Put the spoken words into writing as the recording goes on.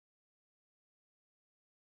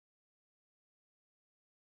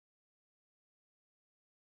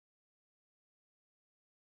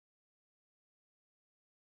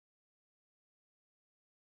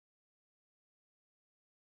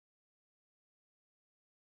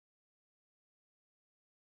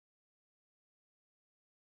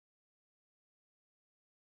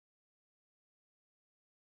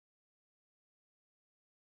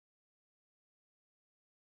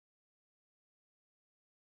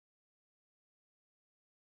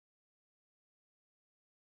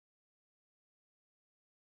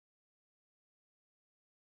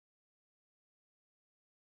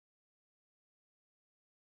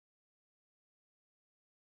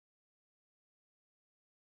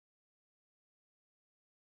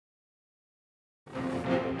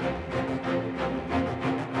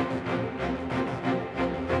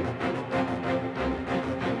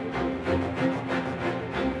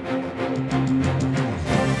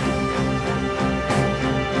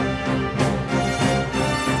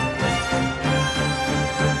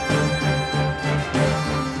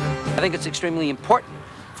think it's extremely important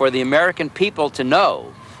for the American people to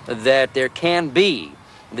know that there can be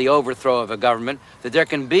the overthrow of a government, that there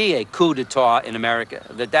can be a coup d'etat in America,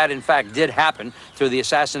 that in fact did happen through the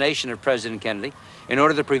assassination of President Kennedy. In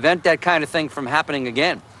order to prevent that kind of thing from happening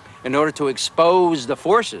again, in order to expose the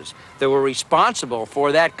forces that were responsible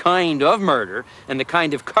for that kind of murder and the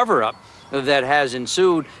kind of cover-up that has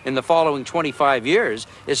ensued in the following 25 years,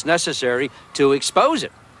 it's necessary to expose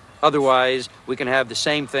it. Otherwise, we can have the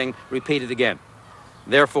same thing repeated again.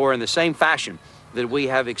 Therefore, in the same fashion that we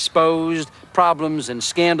have exposed problems and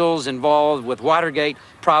scandals involved with Watergate,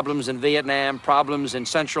 problems in Vietnam, problems in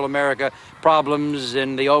Central America, problems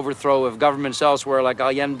in the overthrow of governments elsewhere like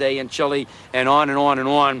Allende in Chile, and on and on and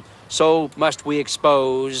on, so must we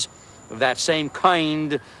expose that same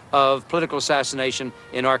kind of political assassination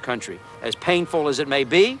in our country. As painful as it may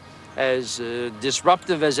be, as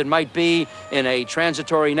disruptive as it might be in a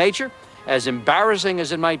transitory nature, as embarrassing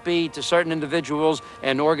as it might be to certain individuals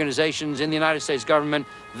and organizations in the United States government,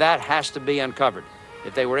 that has to be uncovered.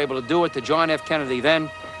 If they were able to do it to John F. Kennedy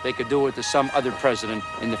then, they could do it to some other president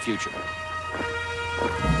in the future.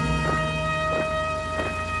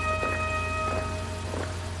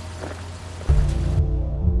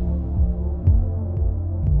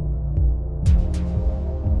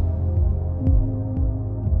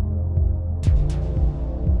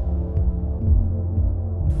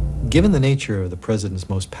 Given the nature of the president's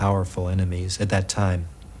most powerful enemies at that time,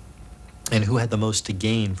 and who had the most to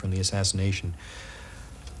gain from the assassination,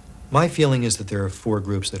 my feeling is that there are four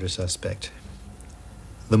groups that are suspect.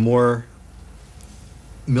 The more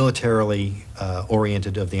militarily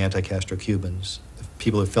oriented of the anti-Castro Cubans, the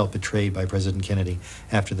people who felt betrayed by President Kennedy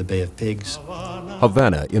after the Bay of Pigs.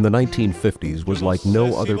 Havana in the 1950s was like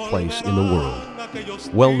no other place in the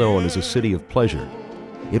world. Well known as a city of pleasure,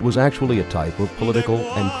 it was actually a type of political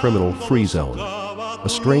and criminal free zone, a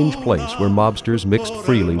strange place where mobsters mixed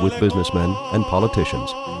freely with businessmen and politicians,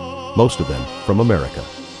 most of them from America.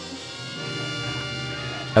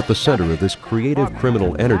 At the center of this creative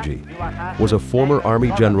criminal energy was a former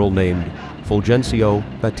Army general named Fulgencio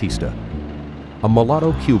Batista, a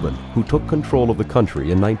mulatto Cuban who took control of the country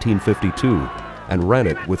in 1952 and ran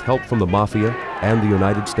it with help from the Mafia and the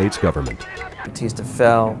United States government. Batista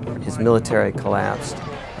fell, his military collapsed,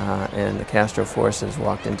 and the Castro forces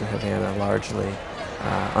walked into Havana largely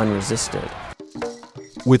unresisted.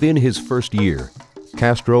 Within his first year,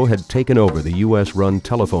 Castro had taken over the U.S.-run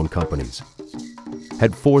telephone companies,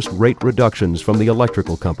 had forced rate reductions from the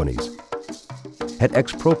electrical companies, had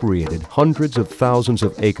expropriated hundreds of thousands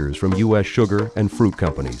of acres from U.S. sugar and fruit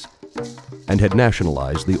companies, and had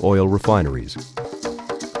nationalized the oil refineries.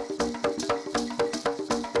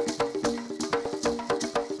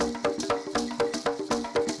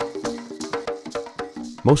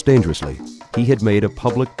 Most dangerously, he had made a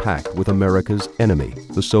public pact with America's enemy,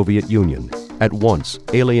 the Soviet Union, at once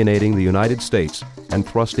alienating the United States and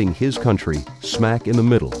thrusting his country smack in the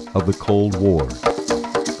middle of the Cold War.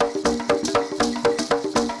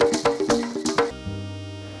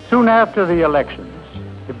 Soon after the elections,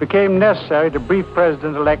 it became necessary to brief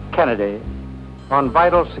President-elect Kennedy on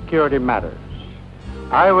vital security matters.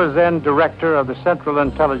 I was then director of the Central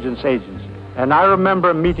Intelligence Agency, and I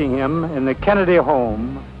remember meeting him in the Kennedy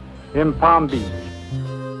home in Palm Beach.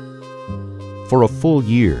 For a full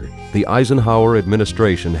year, the Eisenhower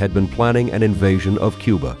administration had been planning an invasion of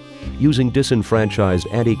Cuba, using disenfranchised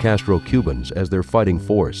anti-Castro Cubans as their fighting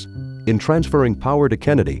force. In transferring power to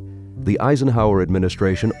Kennedy, the Eisenhower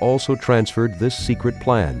administration also transferred this secret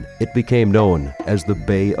plan. It became known as the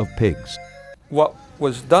Bay of Pigs. What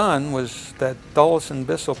was done was that Dulles and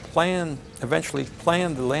Bissell eventually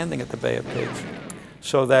planned the landing at the Bay of Pigs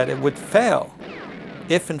so that it would fail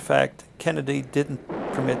if, in fact, Kennedy didn't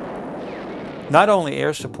permit not only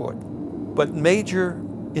air support, but major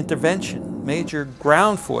intervention, major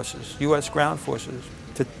ground forces, U.S. ground forces,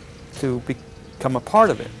 to become a part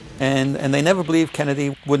of it. And they never believed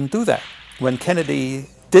Kennedy wouldn't do that. When Kennedy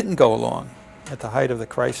didn't go along at the height of the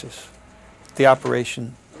crisis, the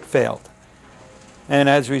operation failed. And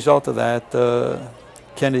as a result of that,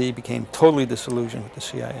 Kennedy became totally disillusioned with the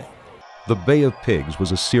CIA. The Bay of Pigs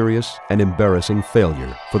was a serious and embarrassing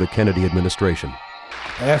failure for the Kennedy administration.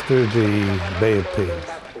 After the Bay of Pigs,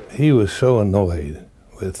 he was so annoyed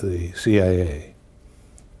with the CIA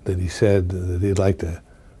that he said that he'd like to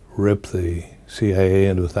rip the CIA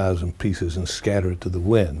into 1,000 pieces and scatter it to the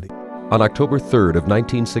wind. On October 3rd of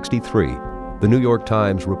 1963, the New York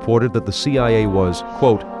Times reported that the CIA was,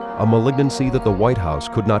 quote, a malignancy that the White House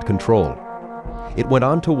could not control. It went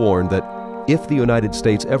on to warn that if the United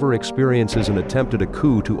States ever experiences an attempt at a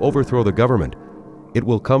coup to overthrow the government, it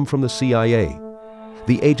will come from the CIA.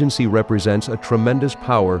 The agency represents a tremendous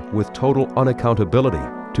power with total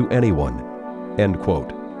unaccountability to anyone." End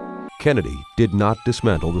quote. Kennedy did not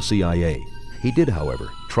dismantle the CIA. He did, however,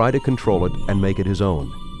 try to control it and make it his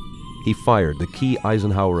own. He fired the key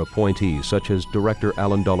Eisenhower appointees such as Director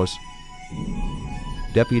Allen Dulles,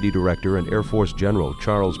 Deputy Director and Air Force General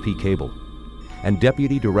Charles P. Cable, and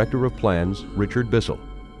Deputy Director of Plans Richard Bissell.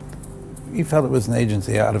 He felt it was an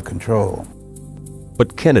agency out of control.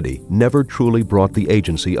 But Kennedy never truly brought the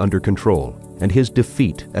agency under control, and his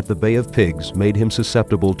defeat at the Bay of Pigs made him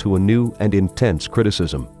susceptible to a new and intense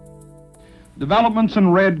criticism. Developments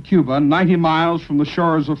in Red Cuba, 90 miles from the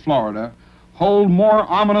shores of Florida, hold more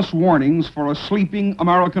ominous warnings for a sleeping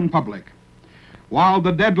American public. While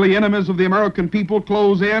the deadly enemies of the American people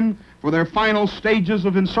close in for their final stages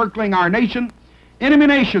of encircling our nation, enemy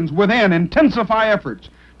nations within intensify efforts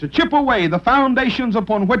to chip away the foundations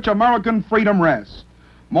upon which American freedom rests.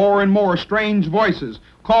 More and more strange voices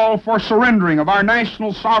call for surrendering of our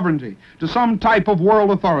national sovereignty to some type of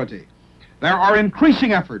world authority. There are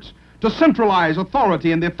increasing efforts to centralize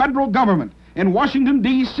authority in the federal government in Washington,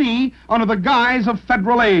 D.C. under the guise of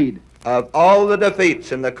federal aid. Of all the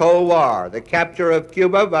defeats in the Cold War, the capture of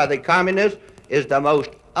Cuba by the communists is the most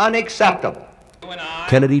unacceptable.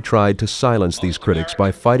 Kennedy tried to silence these critics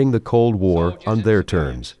by fighting the Cold War on their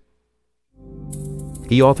terms.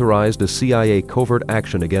 He authorized a CIA covert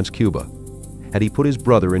action against Cuba, and he put his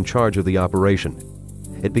brother in charge of the operation.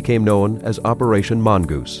 It became known as Operation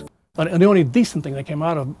Mongoose. And the only decent thing that came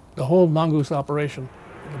out of the whole Mongoose operation,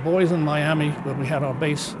 the boys in Miami, where we had our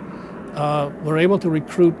base, were able to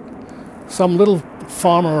recruit some little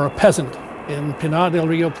farmer or a peasant in Pinar del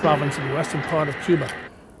Rio province in the western part of Cuba.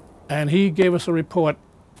 And he gave us a report,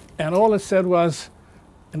 and all it said was,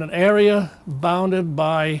 in an area bounded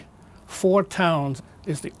by 4 towns,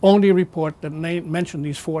 it's the only report that mentioned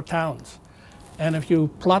these 4 towns. And if you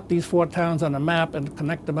plot these 4 towns on a map and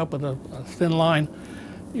connect them up with a thin line,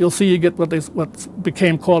 you'll see you get what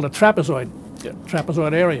became called a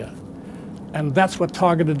trapezoid area. And that's what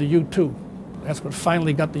targeted the U-2. That's what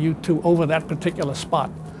finally got the U-2 over that particular spot.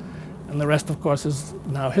 And the rest, of course, is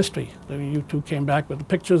now history. The U-2 came back with the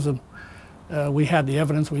pictures, and we had the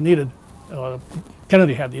evidence we needed.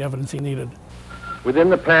 Kennedy had the evidence he needed. Within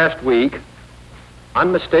the past week,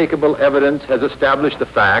 unmistakable evidence has established the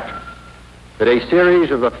fact that a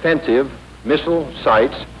series of offensive missile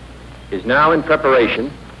sites is now in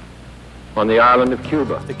preparation on the island of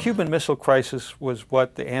Cuba. The Cuban Missile Crisis was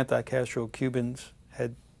what the anti-Castro Cubans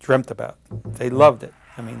had dreamt about. They loved it.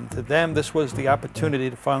 I mean, to them, this was the opportunity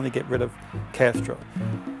to finally get rid of Castro.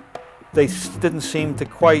 They didn't seem to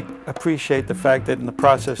quite appreciate the fact that in the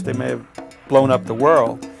process they may have blown up the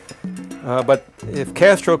world. But if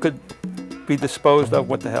Castro could be disposed of,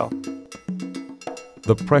 what the hell?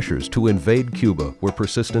 The pressures to invade Cuba were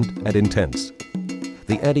persistent and intense.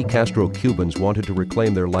 The anti-Castro Cubans wanted to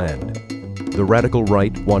reclaim their land. The radical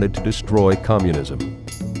right wanted to destroy communism.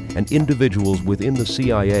 And individuals within the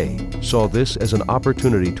CIA saw this as an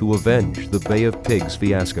opportunity to avenge the Bay of Pigs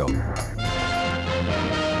fiasco.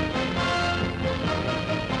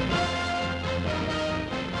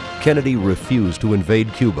 Kennedy refused to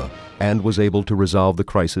invade Cuba and was able to resolve the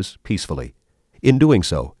crisis peacefully. In doing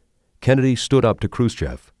so, Kennedy stood up to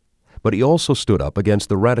Khrushchev, but he also stood up against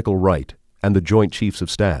the radical right and the Joint Chiefs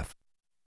of Staff.